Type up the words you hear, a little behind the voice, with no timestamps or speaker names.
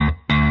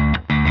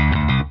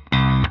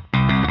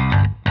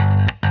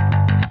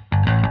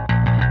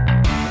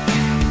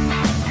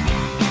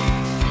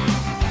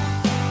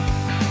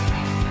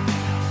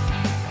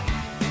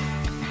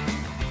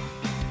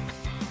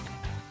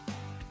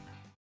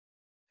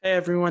Hey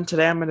everyone,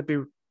 today I'm going to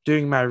be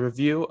doing my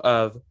review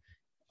of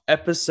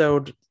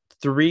episode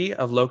 3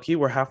 of Loki.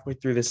 We're halfway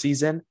through the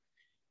season,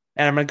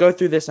 and I'm going to go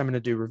through this. I'm going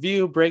to do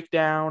review,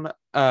 breakdown,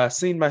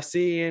 scene by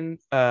scene,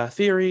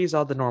 theories,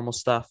 all the normal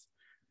stuff.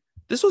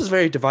 This was a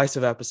very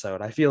divisive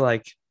episode. I feel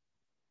like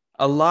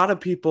a lot of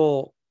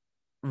people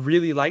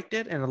really liked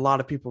it, and a lot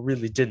of people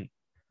really didn't.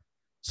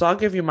 So I'll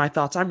give you my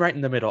thoughts. I'm right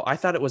in the middle. I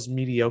thought it was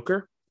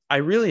mediocre. I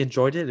really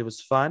enjoyed it. It was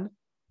fun,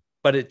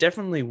 but it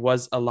definitely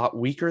was a lot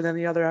weaker than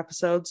the other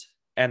episodes.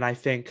 And I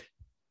think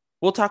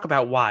we'll talk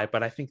about why,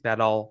 but I think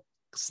that all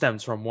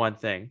stems from one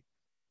thing.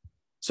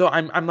 So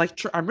I'm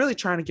really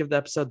trying to give the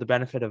episode the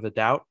benefit of the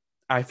doubt.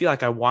 I feel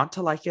like I want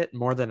to like it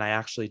more than I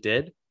actually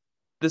did.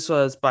 This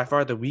was by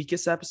far the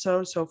weakest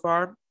episode so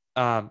far.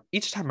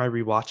 Each time I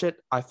rewatch it,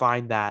 I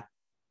find that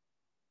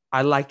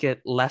I like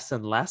it less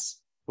and less,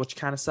 which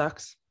kind of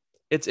sucks.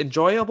 It's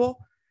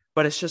enjoyable,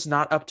 but it's just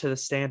not up to the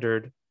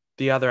standard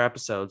the other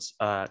episodes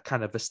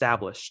kind of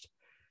established.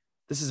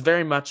 This is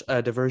very much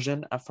a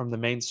diversion from the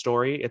main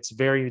story. It's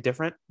very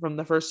different from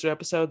the first two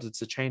episodes.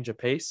 It's a change of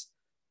pace,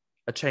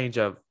 a change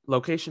of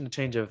location, a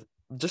change of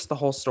just the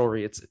whole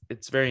story.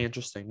 It's very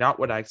interesting. Not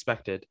what I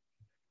expected.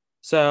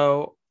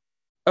 So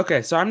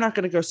okay, so I'm not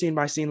going to go scene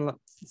by scene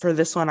for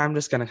this one. I'm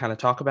just going to kind of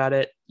talk about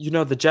it.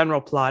 The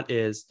general plot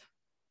is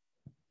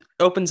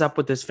opens up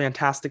with this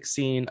fantastic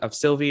scene of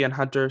Sylvie and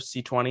Hunter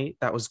C20.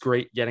 That was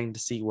great getting to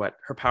see what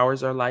her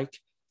powers are like.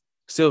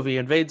 Sylvie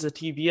invades the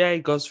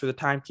TVA, goes for the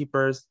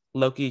timekeepers.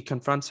 Loki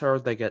confronts her.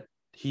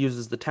 He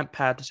uses the temp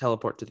pad to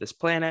teleport to this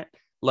planet,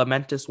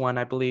 Lamentis one,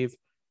 I believe.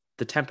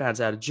 The temp pad's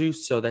out of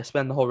juice, so they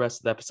spend the whole rest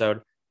of the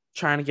episode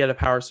trying to get a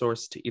power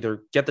source to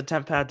either get the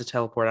temp pad to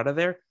teleport out of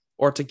there,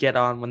 or to get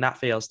on, when that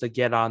fails, to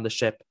get on the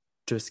ship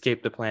to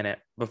escape the planet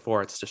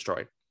before it's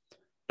destroyed.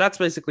 That's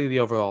basically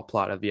the overall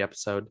plot of the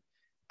episode.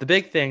 The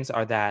big things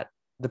are that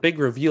the big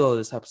reveal of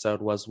this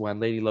episode was when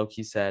Lady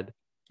Loki said,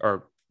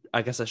 or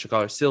I guess I should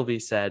call her Sylvie,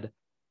 said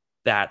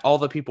that all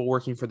the people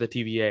working for the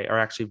TVA are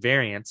actually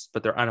variants,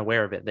 but they're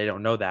unaware of it. They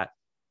don't know that.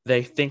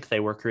 They think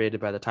they were created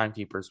by the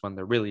timekeepers when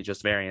they're really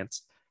just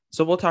variants.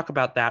 So we'll talk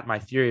about that, my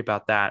theory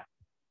about that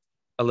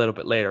a little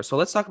bit later. So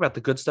let's talk about the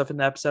good stuff in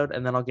the episode,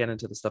 and then I'll get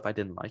into the stuff I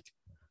didn't like.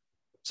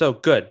 So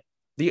good.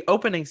 The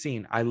opening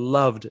scene, I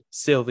loved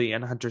Sylvie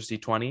and Hunter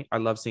C20. I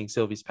love seeing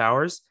Sylvie's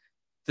powers.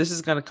 This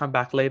is going to come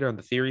back later in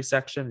the theory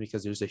section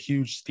because there's a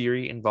huge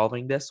theory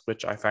involving this,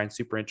 which I find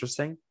super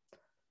interesting.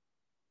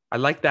 I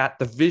like that.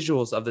 The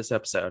visuals of this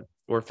episode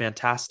were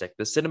fantastic.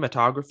 The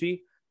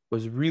cinematography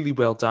was really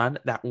well done.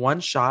 That one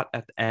shot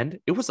at the end,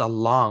 it was a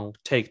long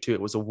take too.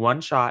 It was a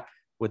one shot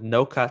with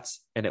no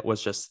cuts, and it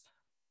was just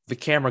the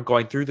camera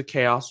going through the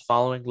chaos,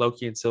 following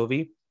Loki and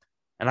Sylvie.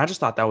 And I just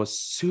thought that was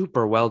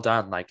super well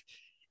done. Like,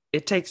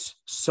 it takes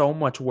so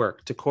much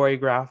work to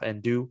choreograph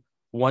and do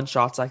one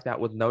shots like that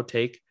with no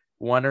take.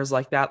 Oneers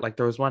like that, like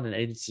there was one in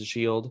Agents of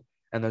Shield,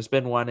 and there's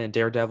been one in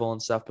Daredevil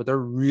and stuff, but they're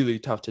really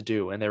tough to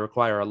do and they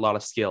require a lot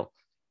of skill.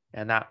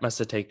 And that must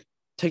have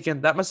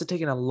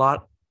taken a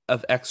lot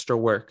of extra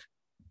work.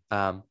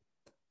 Um,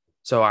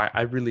 so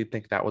I really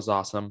think that was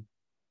awesome.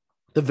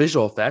 The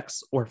visual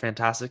effects were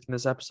fantastic in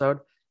this episode.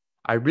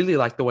 I really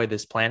liked the way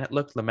this planet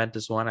looked,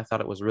 Lamentis One. I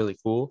thought it was really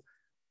cool.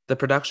 The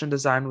production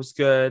design was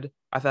good.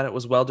 I thought it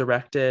was well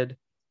directed.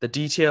 The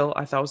detail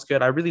I thought was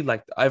good. I really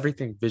liked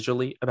everything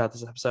visually about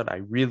this episode. I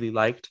really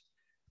liked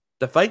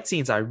the fight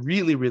scenes. I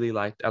really, really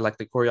liked. I liked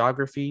the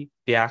choreography,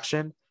 the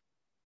action.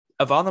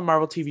 Of all the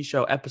Marvel TV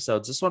show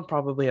episodes, this one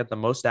probably had the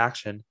most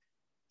action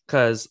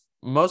because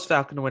most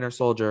Falcon and Winter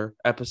Soldier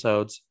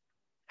episodes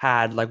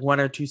had like one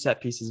or two set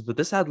pieces, but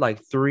this had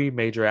like three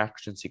major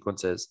action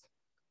sequences.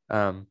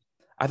 Um,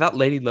 I thought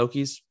Lady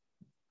Loki's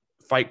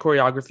fight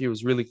choreography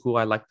was really cool.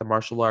 I like the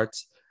martial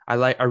arts. I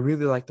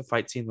really like the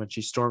fight scene when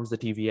she storms the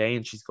TVA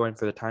and she's going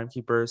for the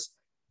timekeepers.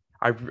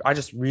 I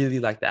just really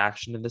like the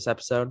action in this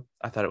episode.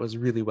 I thought it was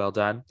really well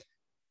done.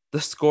 The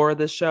score of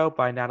this show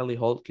by Natalie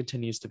Holt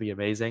continues to be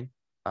amazing.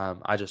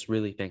 I just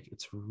really think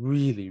it's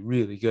really,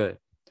 really good.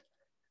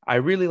 I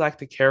really like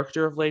the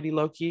character of Lady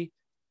Loki.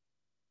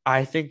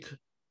 I think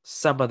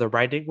some of the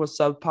writing was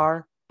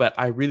subpar, but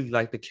I really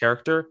like the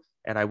character,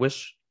 and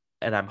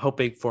I'm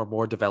hoping for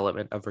more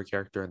development of her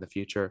character in the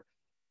future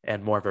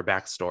and more of her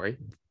backstory.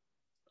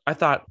 I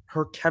thought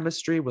her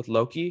chemistry with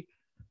Loki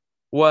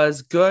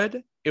was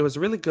good. It was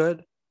really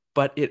good,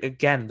 but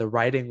the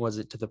writing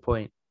wasn't to the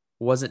point,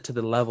 wasn't to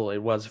the level it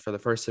was for the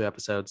first two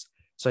episodes.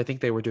 So I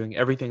think they were doing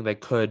everything they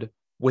could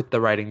with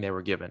the writing they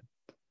were given.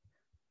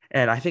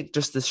 And I think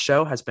just this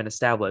show has been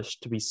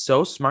established to be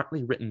so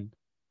smartly written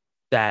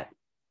that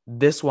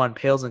this one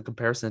pales in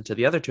comparison to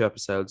the other two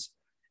episodes.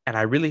 And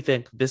I really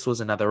think this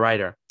was another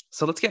writer.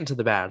 So let's get into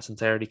the bad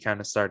since I already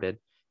kind of started.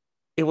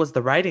 It was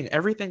the writing.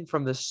 Everything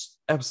from this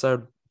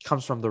episode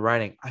comes from the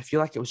writing. I feel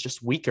like it was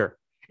just weaker.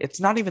 It's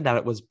not even that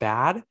it was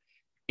bad.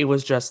 It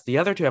was just the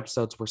other two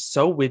episodes were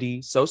so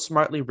witty, so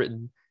smartly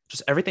written.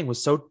 Just everything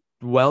was so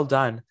well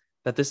done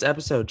that this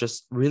episode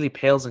just really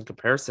pales in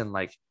comparison.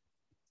 Like,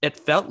 it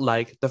felt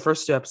like the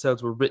first two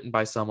episodes were written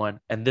by someone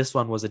and this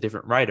one was a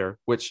different writer,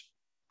 which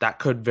that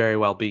could very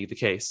well be the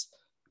case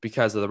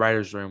because of the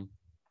writer's room.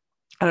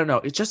 I don't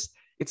know.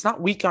 It's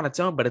not weak on its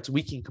own, but it's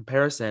weak in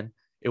comparison.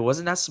 It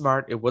wasn't as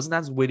smart. It wasn't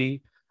as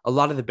witty. A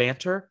lot of the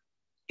banter,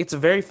 it's a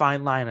very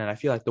fine line. And I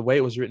feel like the way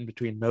it was written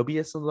between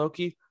Mobius and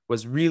Loki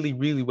was really,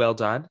 really well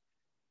done.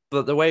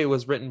 But the way it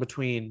was written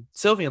between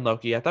Sylvie and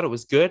Loki, I thought it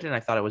was good and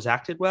I thought it was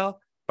acted well,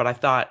 but I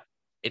thought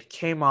it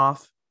came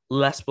off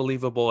less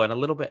believable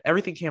and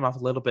everything came off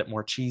a little bit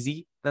more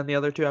cheesy than the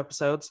other two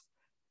episodes.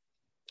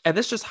 And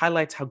this just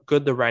highlights how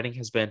good the writing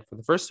has been for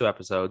the first two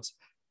episodes.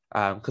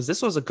 Because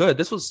this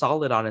was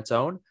solid on its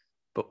own.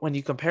 But when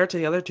you compare it to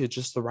the other two,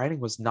 just the writing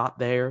was not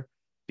there.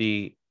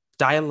 The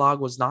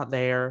dialogue was not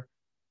there.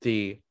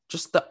 The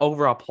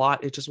overall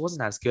plot, it just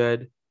wasn't as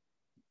good.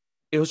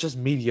 It was just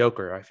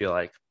mediocre, I feel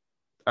like.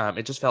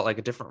 It just felt like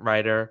a different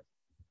writer.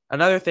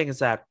 Another thing is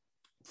that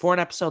for an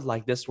episode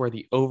like this, where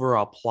the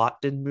overall plot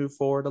didn't move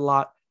forward a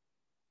lot,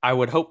 I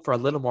would hope for a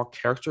little more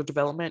character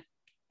development.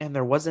 And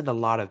there wasn't a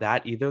lot of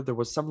that either. There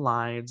was some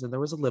lines and there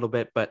was a little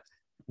bit, but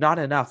not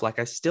enough. Like,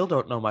 I still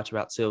don't know much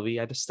about Sylvie.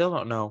 I just still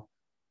don't know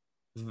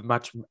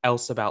much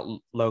else about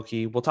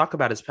Loki. We'll talk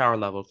about his power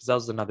level because that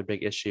was another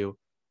big issue.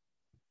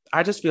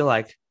 I just feel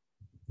like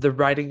the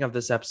writing of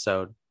this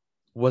episode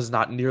was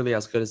not nearly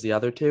as good as the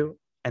other two,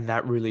 and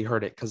that really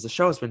hurt it because the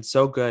show has been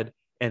so good,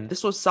 and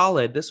this was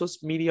solid. This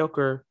was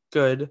mediocre,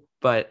 good,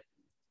 but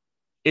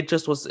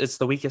it's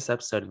the weakest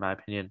episode in my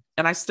opinion.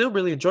 And I still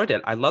really enjoyed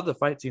it. I love the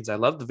fight scenes. I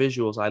love the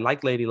visuals. I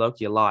like Lady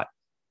Loki a lot.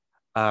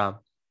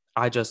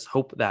 I just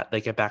hope that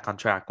they get back on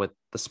track with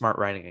the smart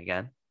writing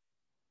again.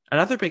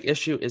 Another big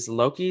issue is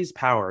Loki's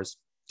powers.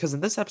 Because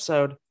in this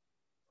episode,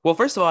 well,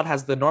 first of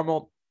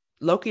all,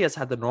 Loki has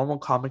had the normal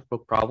comic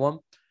book problem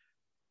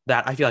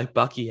that I feel like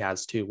Bucky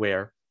has too,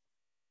 where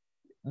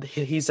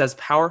he's as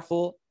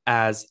powerful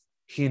as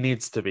he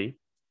needs to be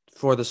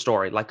for the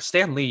story. Like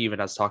Stan Lee even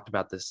has talked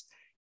about this.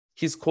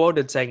 He's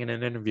quoted saying in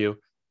an interview,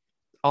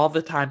 all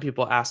the time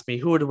people ask me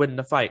who would win in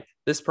a fight,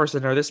 this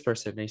person or this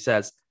person. And he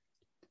says,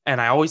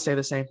 and I always say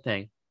the same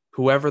thing,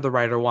 whoever the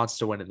writer wants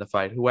to win in the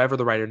fight, whoever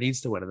the writer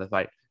needs to win in the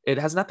fight. It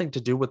has nothing to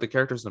do with the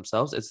characters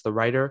themselves. It's the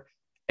writer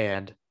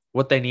and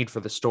what they need for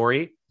the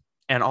story.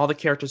 And all the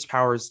characters'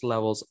 powers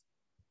levels,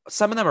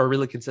 some of them are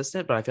really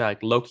consistent, but I feel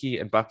like Loki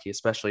and Bucky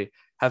especially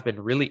have been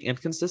really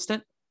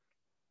inconsistent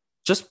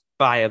just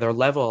by their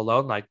level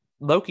alone. Like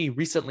Loki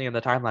recently in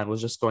the timeline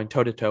was just going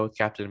toe to toe with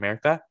Captain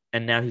America,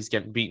 and now he's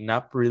getting beaten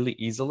up really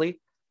easily.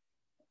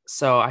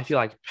 So I feel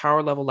like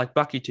power level, like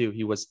Bucky too,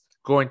 he was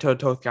going toe to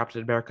toe with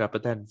Captain America,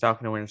 but then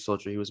Falcon and Winter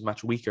Soldier, he was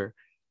much weaker.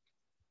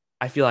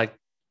 I feel like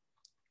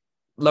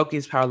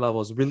Loki's power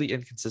level is really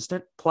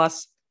inconsistent.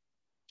 Plus,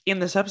 in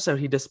this episode,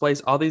 he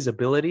displays all these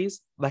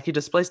abilities. Like he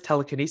displays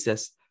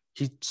telekinesis.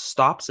 He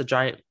stops a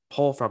giant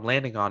pole from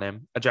landing on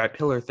him, a giant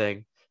pillar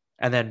thing,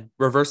 and then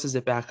reverses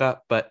it back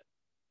up. But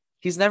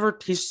he's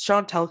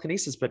shown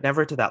telekinesis, but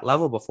never to that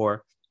level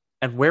before.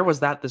 And where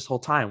was that this whole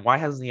time? Why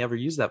hasn't he ever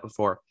used that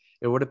before?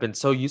 It would have been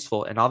so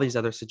useful in all these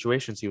other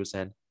situations he was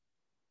in.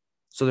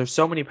 So there's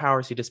so many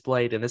powers he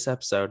displayed in this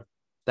episode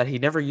that he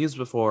never used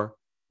before,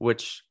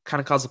 which kind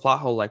of caused a plot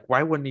hole. Like,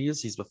 why wouldn't he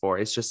use these before?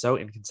 It's just so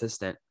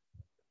inconsistent.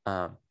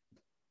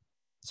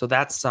 So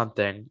that's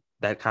something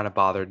that kind of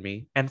bothered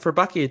me. And for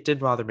Bucky, it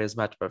didn't bother me as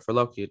much, but for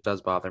Loki, it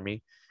does bother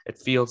me. It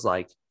feels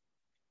like,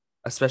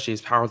 especially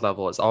his power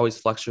level is always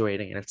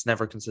fluctuating and it's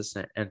never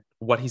consistent. And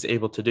what he's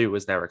able to do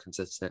is never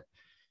consistent.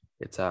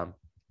 It's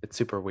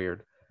super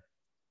weird.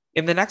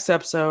 In the next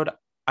episode,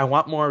 I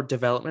want more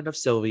development of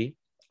Sylvie.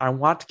 I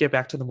want to get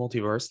back to the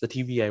multiverse, the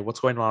TVA, what's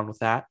going on with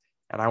that.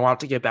 And I want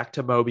to get back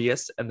to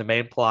Mobius and the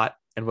main plot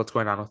and what's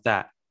going on with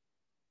that.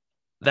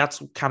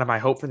 That's kind of my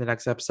hope for the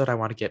next episode. I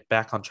want to get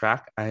back on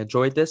track. I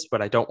enjoyed this,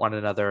 but I don't want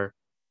another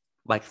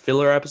like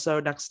filler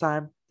episode next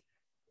time.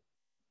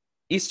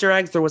 Easter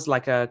eggs, there was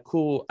like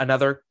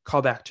another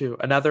callback to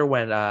another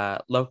when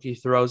Loki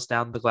throws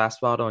down the glass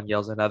bottle and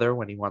yells another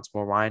when he wants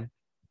more wine.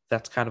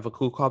 That's kind of a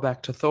cool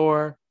callback to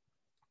Thor.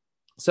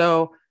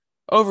 So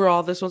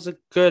overall, this was a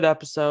good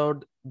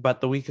episode,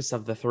 but the weakest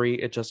of the three.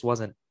 It just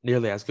wasn't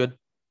nearly as good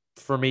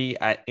for me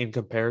in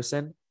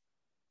comparison.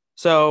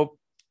 So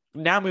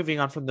now moving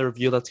on from the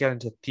review, let's get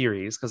into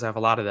theories because I have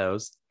a lot of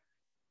those.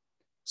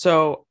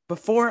 So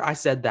before I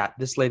said that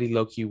this Lady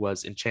Loki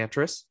was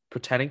Enchantress,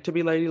 pretending to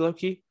be Lady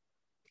Loki,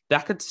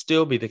 that could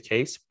still be the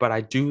case, but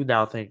I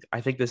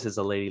think this is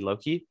a Lady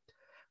Loki.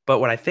 But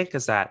what I think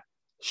is that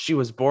she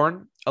was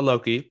born a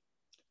Loki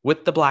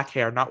with the black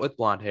hair, not with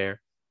blonde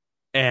hair.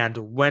 And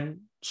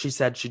when she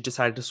said she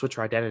decided to switch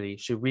her identity,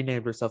 she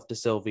renamed herself to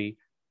Sylvie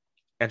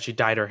and she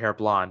dyed her hair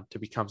blonde to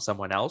become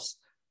someone else.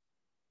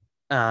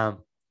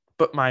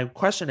 But my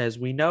question is,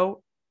 we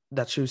know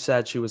that she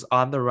said she was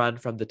on the run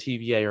from the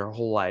TVA her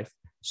whole life.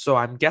 So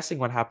I'm guessing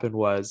what happened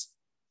was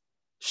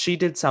she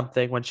did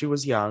something when she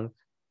was young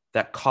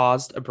that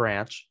caused a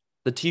branch.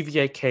 The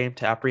TVA came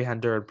to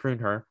apprehend her and prune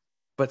her,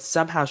 but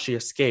somehow she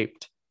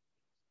escaped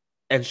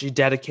and she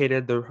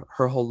dedicated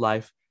her whole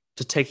life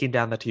to taking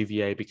down the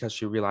TVA because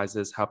she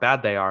realizes how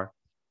bad they are.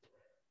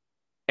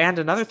 And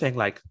another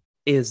thing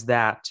is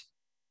that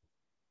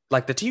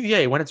Like the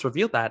TVA, when it's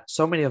revealed that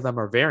so many of them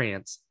are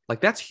variants,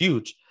 like that's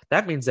huge.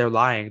 That means they're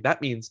lying.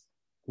 That means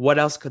what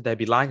else could they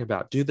be lying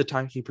about? Do the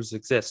timekeepers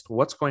exist?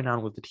 What's going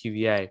on with the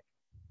TVA?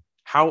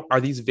 How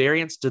are these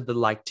variants? Did the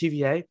like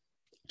TVA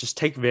just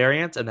take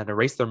variants and then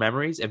erase their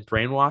memories and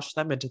brainwash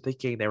them into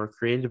thinking they were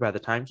created by the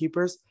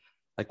timekeepers?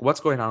 Like, what's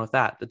going on with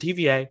that? The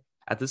TVA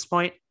at this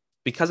point,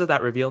 because of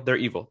that reveal, they're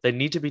evil. They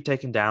need to be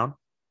taken down.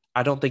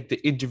 I don't think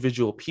the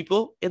individual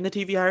people in the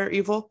TVA are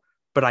evil,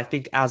 but I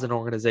think as an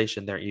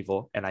organization, they're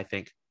evil. And I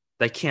think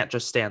they can't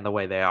just stand the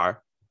way they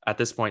are. At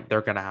this point,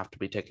 they're going to have to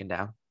be taken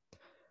down.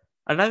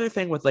 Another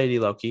thing with Lady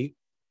Loki,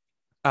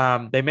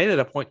 they made it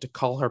a point to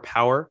call her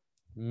power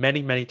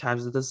many, many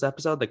times in this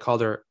episode. They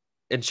called her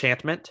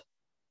enchantment.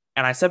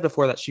 And I said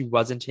before that she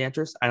was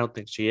Enchantress. I don't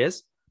think she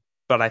is,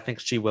 but I think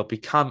she will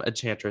become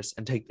Enchantress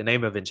and take the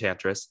name of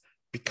Enchantress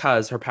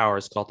because her power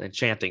is called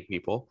enchanting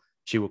people.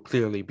 She will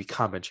clearly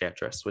become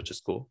Enchantress, which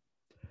is cool.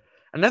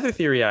 Another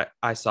theory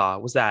I saw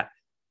was that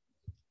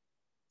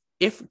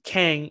if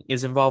Kang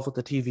is involved with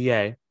the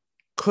TVA,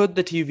 could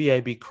the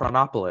TVA be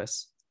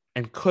Chronopolis?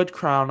 And could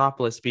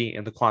Chronopolis be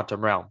in the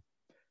quantum realm?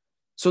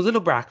 So, a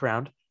little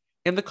background.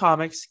 In the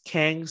comics,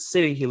 Kang's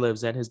city he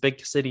lives in, his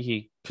big city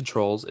he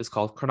controls, is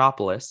called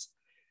Chronopolis.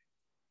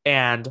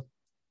 And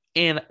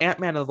in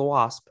Ant-Man and the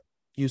Wasp,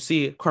 you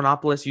see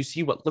Chronopolis, you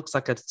see what looks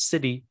like a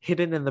city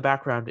hidden in the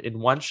background in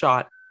one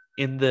shot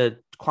in the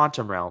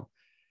quantum realm.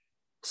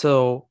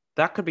 So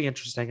that could be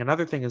interesting.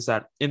 Another thing is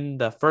that in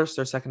the first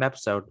or second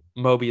episode,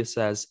 Mobius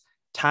says,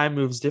 time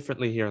moves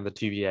differently here in the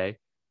TVA,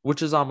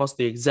 which is almost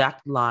the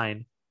exact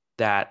line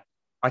that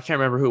I can't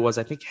remember who it was.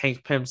 I think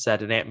Hank Pym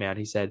said in Ant-Man.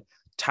 He said,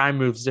 time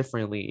moves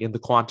differently in the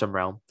quantum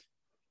realm.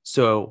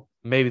 So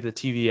maybe the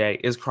TVA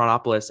is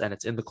Chronopolis and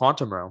it's in the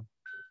quantum realm,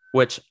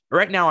 which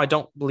right now I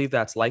don't believe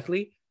that's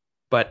likely,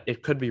 but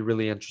it could be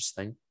really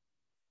interesting.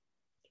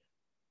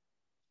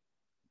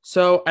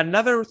 So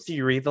another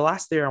theory, the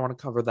last theory I want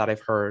to cover that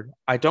I've heard,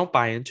 I don't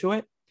buy into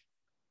it,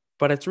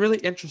 but it's really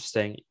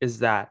interesting, is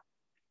that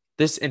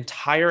this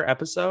entire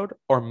episode,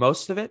 or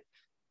most of it,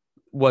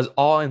 was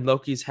all in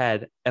Loki's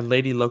head, and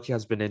Lady Loki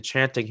has been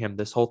enchanting him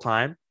this whole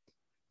time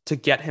to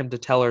get him to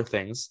tell her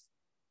things.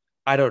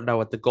 I don't know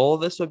what the goal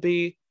of this would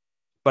be,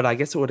 but I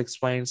guess it would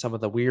explain some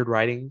of the weird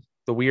writing,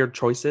 the weird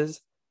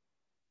choices.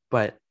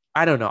 But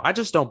I don't know. I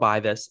just don't buy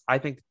this. I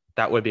think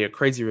that would be a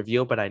crazy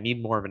reveal, but I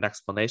need more of an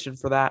explanation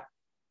for that.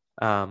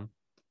 Um,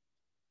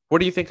 what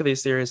do you think of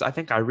these theories? I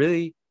think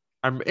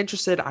I'm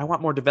interested. I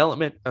want more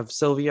development of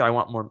Sylvia. I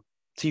want more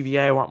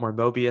TVA. I want more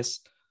Mobius.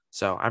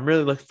 So I'm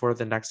really looking forward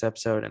to the next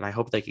episode, and I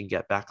hope they can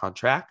get back on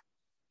track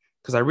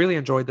because I really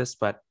enjoyed this.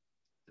 But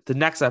the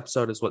next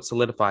episode is what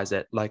solidifies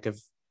it. Like if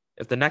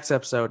the next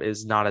episode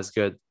is not as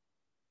good,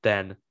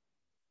 then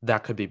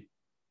that could be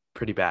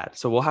pretty bad.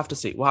 So we'll have to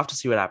see. We'll have to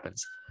see what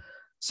happens.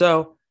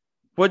 So,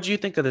 what do you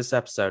think of this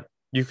episode?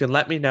 You can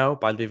let me know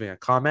by leaving a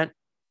comment,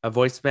 a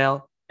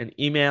voicemail, an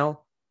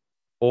email,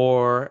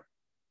 or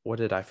what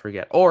did I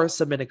forget? Or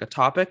submitting a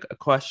topic, a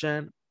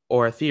question,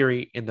 or a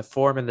theory in the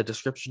form in the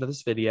description of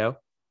this video.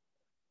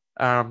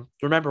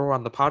 Remember, we're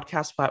on the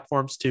podcast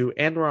platforms too,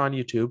 and we're on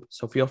YouTube.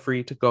 So feel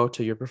free to go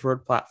to your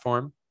preferred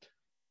platform.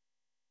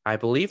 I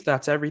believe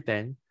that's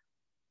everything.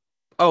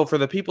 Oh, for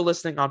the people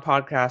listening on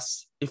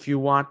podcasts, if you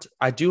want,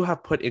 I do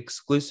have put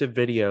exclusive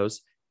videos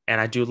and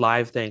I do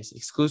live things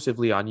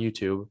exclusively on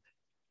YouTube.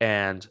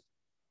 And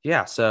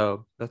yeah,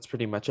 so that's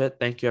pretty much it.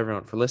 Thank you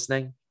everyone for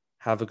listening.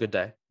 Have a good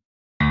day.